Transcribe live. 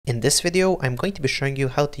In this video, I'm going to be showing you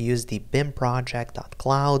how to use the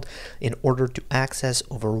BIMProject.cloud in order to access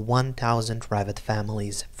over 1000 Revit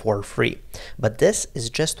families for free. But this is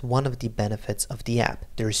just one of the benefits of the app.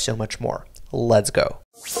 There is so much more. Let's go.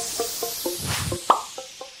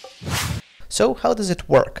 So how does it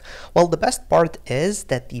work? Well, the best part is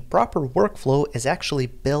that the proper workflow is actually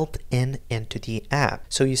built into the app.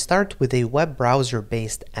 So you start with a web browser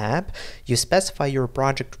based app. You specify your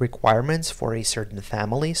project requirements for a certain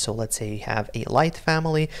family. So let's say you have a light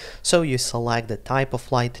family. So you select the type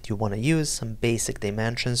of light that you want to use, some basic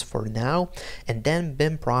dimensions for now, and then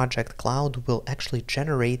BIM Project Cloud will actually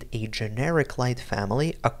generate a generic light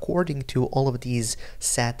family according to all of these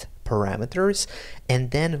set parameters.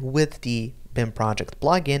 And then with the BIM Project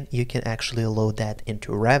plugin, you can actually load that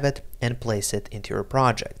into Revit and place it into your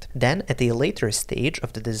project. Then at a later stage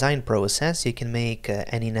of the design process, you can make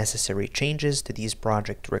any necessary changes to these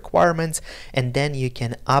project requirements, and then you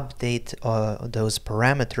can update those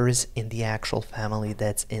parameters in the actual family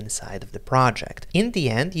that's inside of the project. In the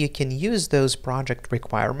end, you can use those project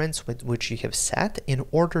requirements which you have set in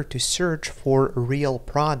order to search for real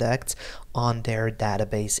products on their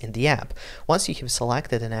database in the app. Once you have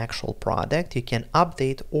selected an actual product, you can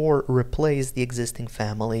update or replace the existing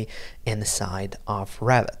family inside of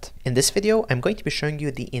Revit. In this video, I'm going to be showing you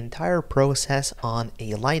the entire process on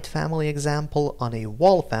a light family example, on a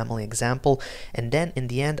wall family example, and then in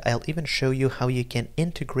the end, I'll even show you how you can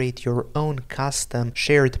integrate your own custom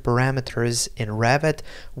shared parameters in Revit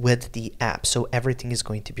with the app, so everything is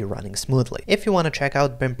going to be running smoothly. If you want to check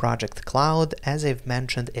out BIM Project Cloud, as I've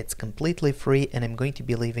mentioned, it's completely free, and I'm going to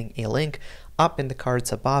be leaving a link up in the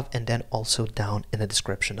cards above and then also down in the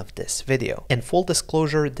description of this video. In full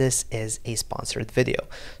disclosure, this is a sponsored video.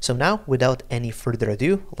 So now, without any further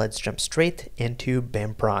ado, let's jump straight into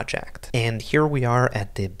BIM Project. And here we are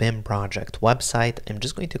at the BIM Project website. I'm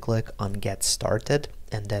just going to click on Get Started,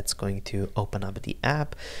 and that's going to open up the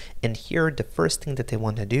app. And here, the first thing that I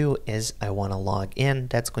want to do is I want to log in.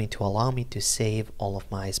 That's going to allow me to save all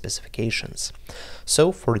of my specifications.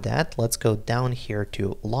 So for that, let's go down here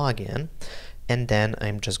to Login. And then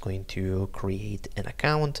I'm just going to create an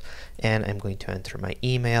account, and I'm going to enter my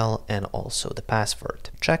email and also the password.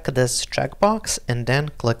 Check this checkbox and then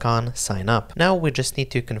click on Sign Up. Now we just need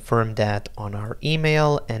to confirm that on our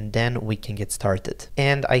email, and then we can get started.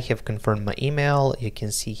 And I have confirmed my email. You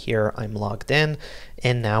can see here I'm logged in,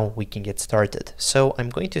 and now we can get started. So I'm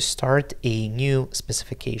going to start a new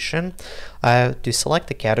specification to select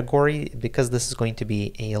a category, because this is going to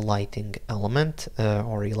be a lighting element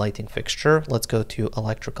or a lighting fixture. Let's go to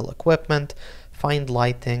electrical equipment, find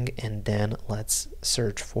lighting, and then let's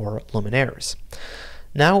search for luminaires.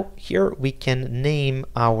 Now here we can name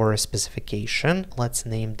our specification. Let's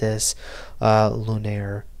name this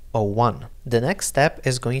Luminaire 01. The next step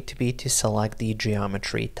is going to be to select the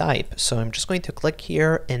geometry type. So I'm just going to click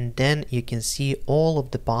here, and then you can see all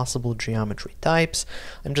of the possible geometry types.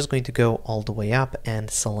 I'm just going to go all the way up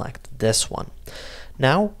and select this one.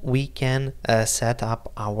 Now we can set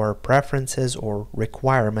up our preferences or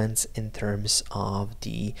requirements in terms of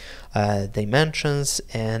the dimensions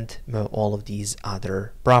and all of these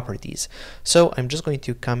other properties. So I'm just going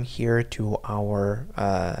to come here to our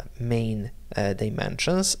main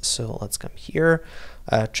dimensions. So let's come here,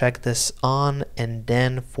 check this on, and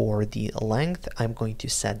then for the length, I'm going to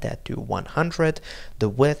set that to 100. The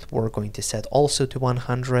width we're going to set also to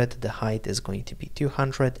 100. The height is going to be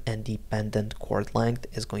 200, and the pendant cord length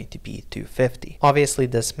is going to be 250. Obviously,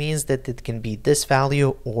 this means that it can be this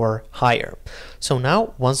value or higher. So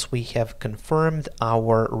now, once we have confirmed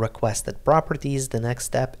our requested properties, the next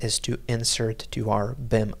step is to insert to our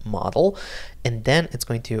BIM model, and then it's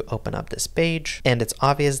going to open up this page, and it's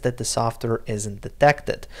obvious that the software isn't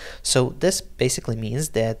detected. So this basically means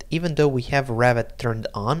that even though we have Revit turned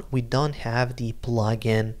on, we don't have the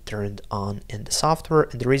plugin turned on in the software,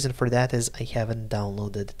 and the reason for that is I haven't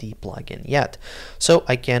downloaded the plugin yet. So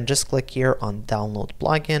I can just click here on download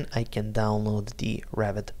plugin. I can download the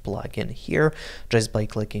Revit plugin here just by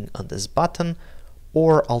clicking on this button.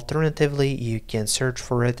 Or alternatively, you can search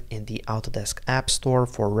for it in the Autodesk App Store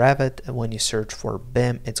for Revit. And when you search for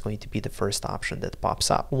BIM, it's going to be the first option that pops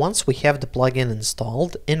up. Once we have the plugin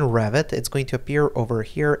installed in Revit, it's going to appear over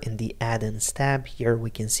here in the Add-ins tab. Here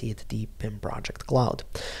we can see it, the BIM Project Cloud.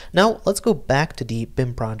 Now let's go back to the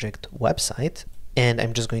BIM Project website. And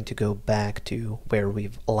I'm just going to go back to where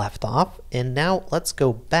we've left off. And now let's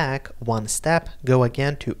go back one step, go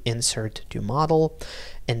again to Insert to Model,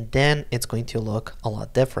 and then it's going to look a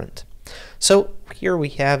lot different. So here we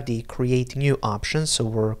have the create new option. So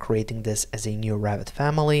we're creating this as a new Revit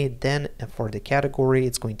family. Then for the category,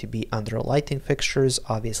 it's going to be under lighting fixtures.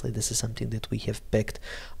 Obviously, this is something that we have picked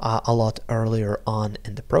a lot earlier on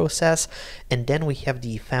in the process. And then we have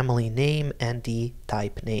the family name and the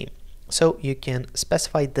type name. So you can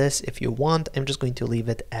specify this if you want. I'm just going to leave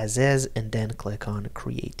it as is and then click on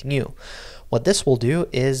create new. What this will do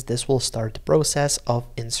is this will start the process of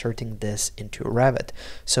inserting this into Revit.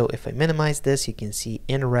 So if I minimize this, you can see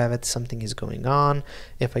in Revit something is going on.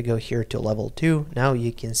 If I go here to level 2, now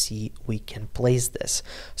you can see we can place this.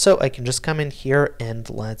 So I can just come in here and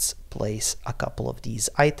let's place a couple of these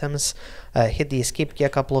items. Hit the escape key a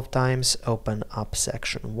couple of times, open up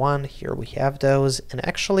section 1. Here we have those, and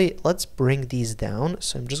actually let's bring these down.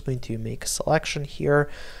 So I'm just going to make a selection here,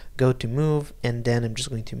 go to move, and then I'm just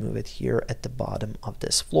going to move it here at the bottom of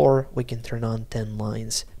this floor. We can turn on 10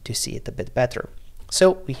 lines to see it a bit better.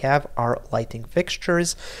 So we have our lighting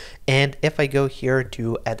fixtures, and if I go here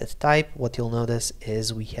to edit type, what you'll notice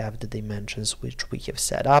is we have the dimensions which we have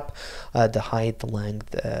set up, the height, the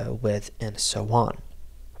length, width, and so on.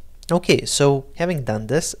 Okay, so having done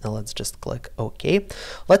this, let's just click OK.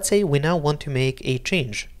 Let's say we now want to make a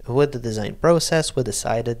change. With the design process, we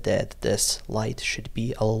decided that this light should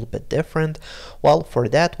be a little bit different. Well, for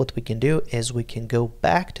that, what we can do is we can go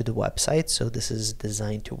back to the website. So this is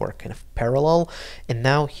designed to work kind of parallel. And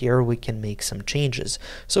now here we can make some changes.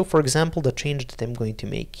 So for example, the change that I'm going to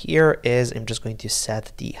make here is I'm just going to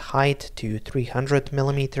set the height to 300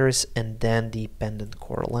 millimeters and then the pendant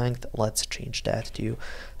core length, let's change that to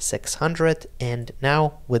 600. And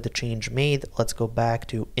now with the change made, let's go back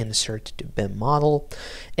to insert to BIM model.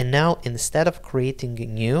 And now instead of creating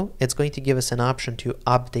new, it's going to give us an option to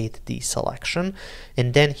update the selection.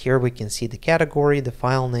 And then here we can see the category, the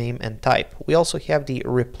file name, and type. We also have the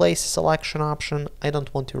replace selection option. I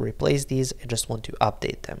don't want to replace these, I just want to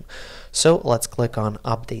update them. So let's click on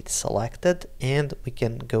update selected, and we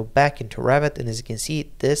can go back into Revit, and as you can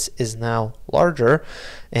see, this is now larger.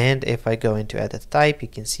 And if I go into edit type, you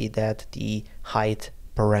can see that the height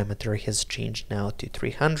parameter has changed now to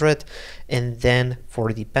 300. And then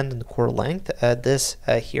for the pendant core length, this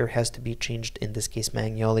here has to be changed in this case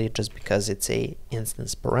manually just because it's a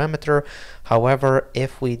instance parameter. However,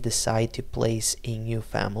 if we decide to place a new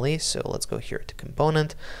family, so let's go here to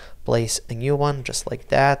component, place a new one just like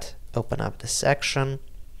that, open up the section.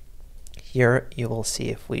 Here you will see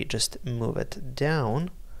if we just move it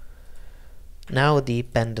down, now the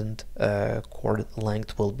pendant core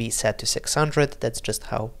length will be set to 600. That's just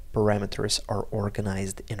how parameters are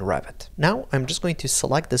organized in Revit. Now I'm just going to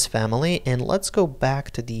select this family, and let's go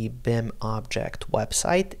back to the BIM object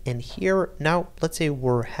website. And here now, let's say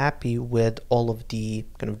we're happy with all of the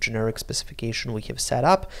kind of generic specification we have set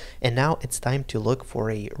up, and now it's time to look for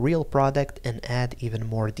a real product and add even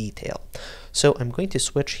more detail. So I'm going to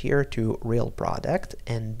switch here to real product,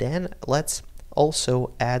 and then let's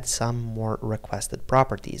also add some more requested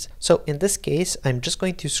properties. So in this case, I'm just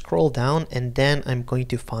going to scroll down, and then I'm going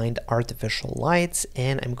to find artificial lights,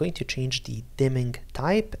 and I'm going to change the dimming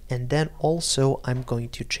type, and then also I'm going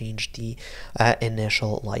to change the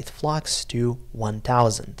initial light flux to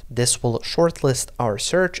 1000. This will shortlist our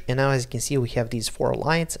search, and now as you can see we have these 4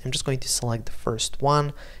 lights. I'm just going to select the first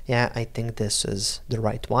one. Yeah, I think this is the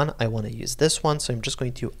right one. I want to use this one, so I'm just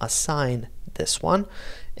going to assign this one,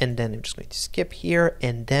 and then I'm just going to skip here,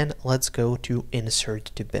 and then let's go to insert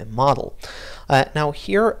to BIM model. Now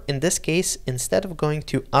here in this case, instead of going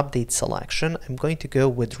to update selection, I'm going to go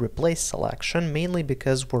with replace selection, mainly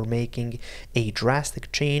because we're making a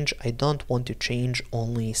drastic change. I don't want to change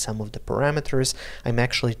only some of the parameters, I'm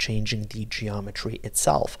actually changing the geometry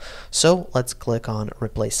itself. So let's click on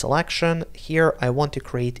replace selection. Here I want to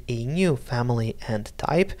create a new family and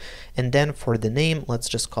type, and then for the name, let's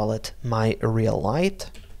just call it my real light.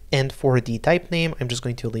 And for the type name, I'm just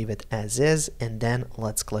going to leave it as is, and then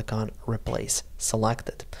let's click on replace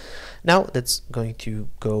selected. Now that's going to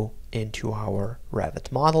go into our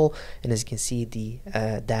Revit model, and as you can see, the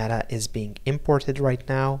data is being imported right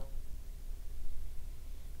now,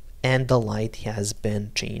 and the light has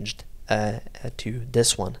been changed to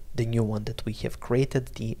this one, the new one that we have created,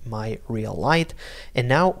 the my real light. And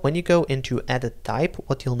now when you go into edit type,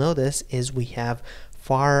 what you'll notice is we have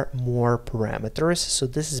far more parameters. So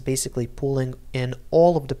this is basically pulling in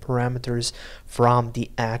all of the parameters from the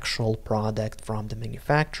actual product from the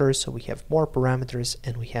manufacturer. So we have more parameters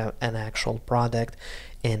and we have an actual product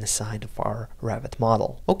inside of our Revit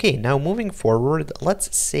model. Okay, now moving forward,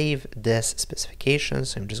 let's save this specification.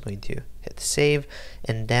 So I'm just going to hit save,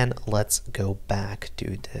 and then let's go back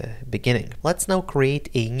to the beginning. Let's now create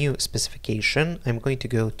a new specification. I'm going to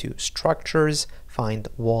go to structures, find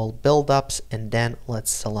wall buildups, and then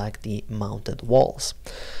let's select the mounted walls.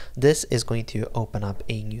 This is going to open up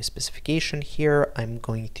a new specification here. I'm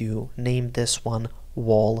going to name this one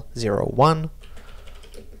wall 01.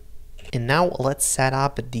 And now let's set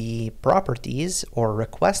up the properties or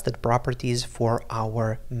requested properties for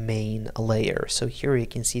our main layer. So here you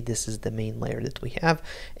can see this is the main layer that we have,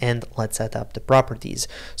 and let's set up the properties.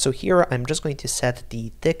 So here I'm just going to set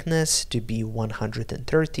the thickness to be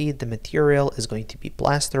 130. The material is going to be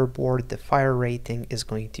plasterboard. The fire rating is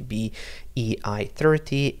going to be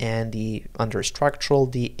EI30, and under structural,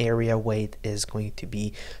 the area weight is going to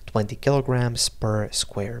be 20 kilograms per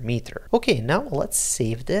square meter. Okay, now let's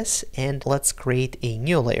save this and let's create a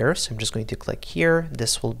new layer. So I'm just going to click here.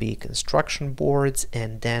 This will be construction boards,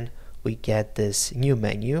 and then we get this new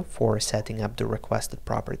menu for setting up the requested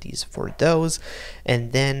properties for those.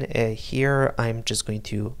 And then here I'm just going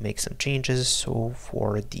to make some changes. So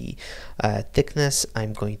for the thickness,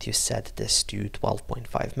 I'm going to set this to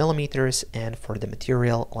 12.5 millimeters, and for the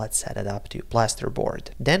material, let's set it up to plasterboard.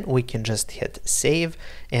 Then we can just hit save,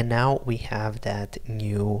 and now we have that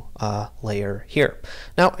new layer here.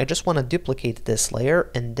 Now I just want to duplicate this layer,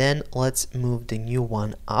 and then let's move the new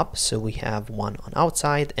one up. So we have one on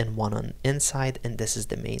outside and one on inside, and this is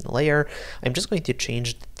the main layer. I'm just going to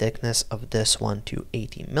change the thickness of this one to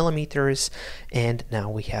 80 millimeters, and now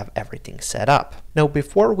we have everything set up. Now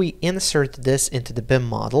before we insert this into the BIM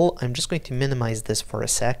model, I'm just going to minimize this for a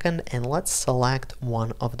second, and let's select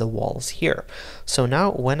one of the walls here. So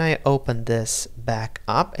now when I open this back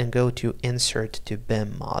up and go to insert to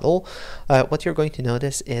BIM model, what you're going to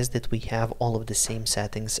notice is that we have all of the same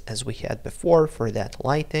settings as we had before for that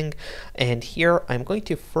lighting. And here I'm going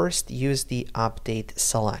to first use the update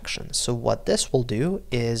selection. So what this will do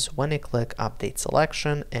is when I click update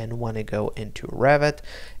selection and when I go into Revit,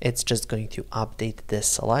 it's just going to update this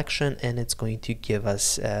selection, and it's going to give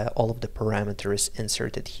us all of the parameters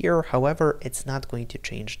inserted here. However, it's not going to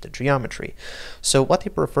change the geometry. So what I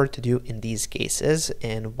prefer to do in these cases,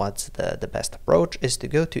 and what's the best approach, is to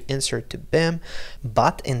go to insert to BIM,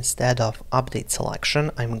 but instead of update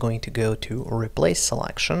selection, I'm going to go to replace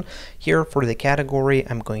selection. Here for the category,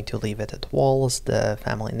 I'm going to leave it at walls. The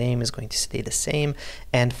family name is going to stay the same,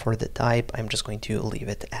 and for the type, I'm just going to leave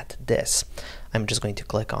it at this. I'm just going to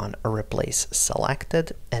click on replace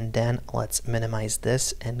selected, and then let's minimize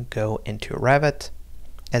this and go into Revit.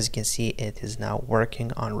 As you can see, it is now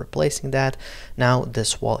working on replacing that. Now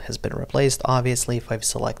this wall has been replaced. Obviously, if I've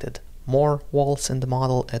selected more walls in the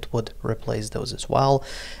model, it would replace those as well.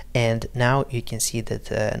 And now you can see that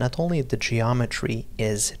not only the geometry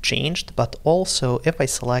is changed, but also if I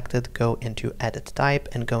selected, go into edit type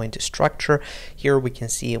and go into structure, here we can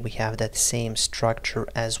see we have that same structure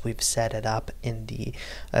as we've set it up in the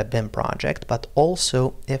BIM project. But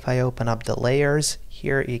also if I open up the layers,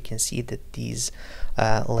 here you can see that these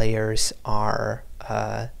layers are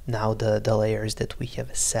now the layers that we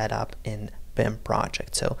have set up in BIM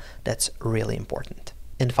project. So that's really important.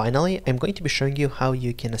 And finally, I'm going to be showing you how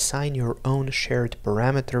you can assign your own shared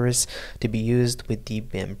parameters to be used with the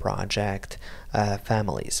BIM project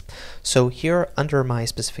families. So here under my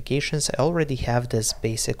specifications, I already have this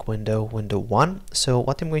basic window 1. So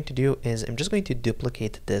what I'm going to do is I'm just going to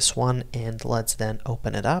duplicate this one, and let's then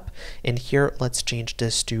open it up. And here, let's change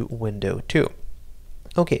this to window 2.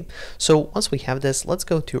 Okay, so once we have this, let's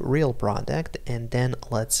go to real product, and then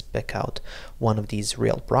let's pick out one of these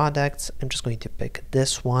real products. I'm just going to pick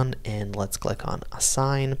this one, and let's click on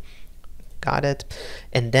assign. Got it.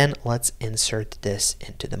 And then let's insert this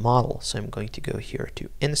into the model. So I'm going to go here to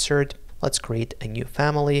insert. Let's create a new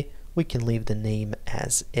family. We can leave the name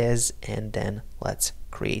as is, and then let's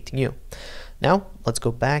create new. Now let's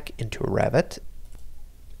go back into Revit.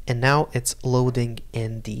 And now it's loading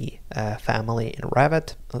in the family in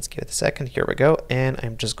Revit. Let's give it a second. Here we go. And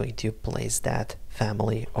I'm just going to place that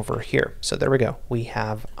family over here. So there we go. We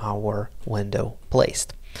have our window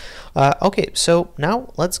placed. Okay, so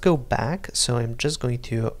now let's go back. So I'm just going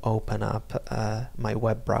to open up my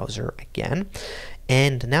web browser again.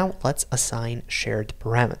 And now let's assign shared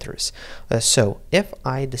parameters. So if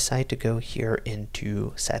I decide to go here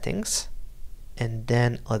into settings, and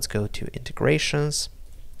then let's go to integrations.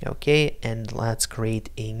 Okay, and let's create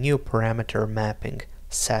a new parameter mapping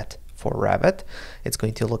set for Revit, it's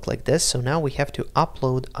going to look like this. So now we have to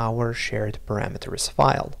upload our shared parameters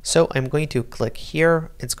file. So I'm going to click here.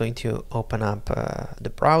 It's going to open up the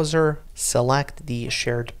browser, select the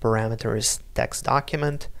shared parameters text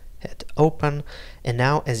document, hit open, and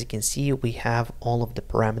now as you can see we have all of the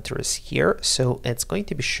parameters here. So it's going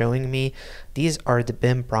to be showing me these are the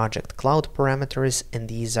BIMProject.cloud parameters and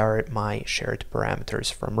these are my shared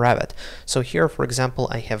parameters from Revit. So here, for example,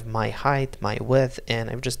 I have my height, my width,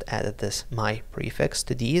 and I've just added this my prefix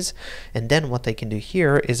to these. And then what I can do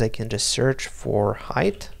here is I can just search for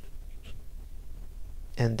height,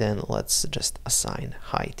 and then let's just assign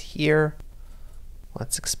height here.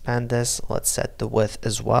 Let's expand this. Let's set the width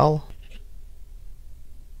as well.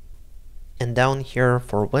 And down here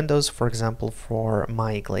for windows, for example, for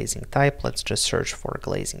my glazing type, let's just search for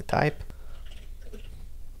glazing type.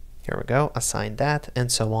 Here we go, assign that, and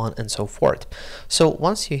so on and so forth. So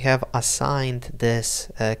once you have assigned this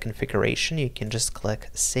configuration, you can just click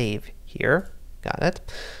save here. Got it.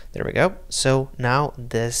 There we go. So now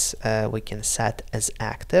this we can set as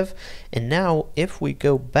active. And now if we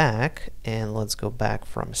go back, and let's go back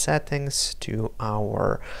from settings to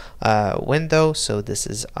our window. So this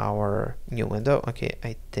is our new window. Okay,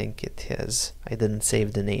 I think it is. I didn't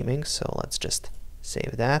save the naming, so let's just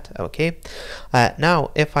save that. Okay. Now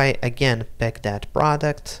if I again pick that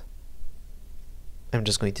product, I'm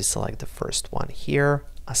just going to select the first one here,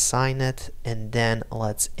 assign it, and then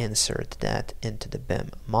let's insert that into the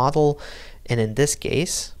BIM model. And in this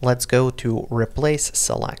case, let's go to replace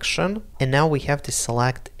selection, and now we have to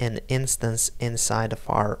select an instance inside of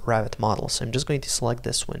our Revit model. So I'm just going to select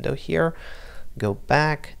this window here, go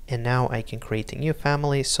back, and now I can create a new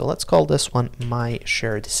family. So let's call this one my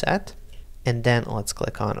shared set, and then let's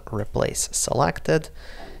click on replace selected,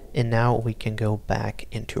 and now we can go back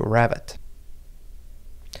into Revit.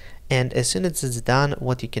 And as soon as it's done,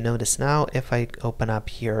 what you can notice now, if I open up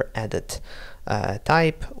here edit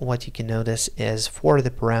type, what you can notice is for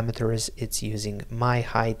the parameters, it's using my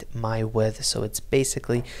height, my width. So it's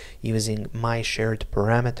basically using my shared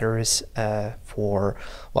parameters for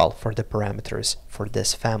the parameters for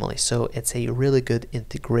this family. So it's a really good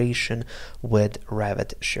integration with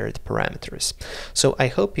Revit shared parameters. So I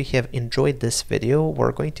hope you have enjoyed this video.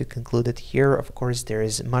 We're going to conclude it here. Of course, there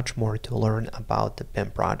is much more to learn about the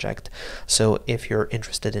BIM project. So if you're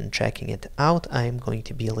interested in checking it out, I'm going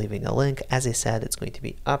to be leaving a link. As I said, it's going to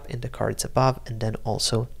be up in the cards above and then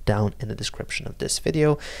also down in the description of this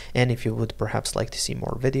video. And if you would perhaps like to see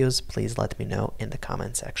more videos, please let me know in the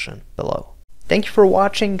comment section below. Thank you for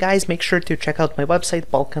watching, guys. Make sure to check out my website,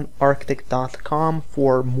 Balkanarchitect.com,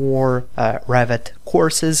 for more Revit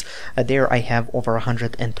courses. There I have over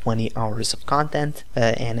 120 hours of content,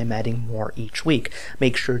 and I'm adding more each week.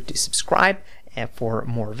 Make sure to subscribe for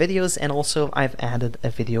more videos, and also I've added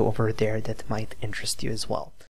a video over there that might interest you as well.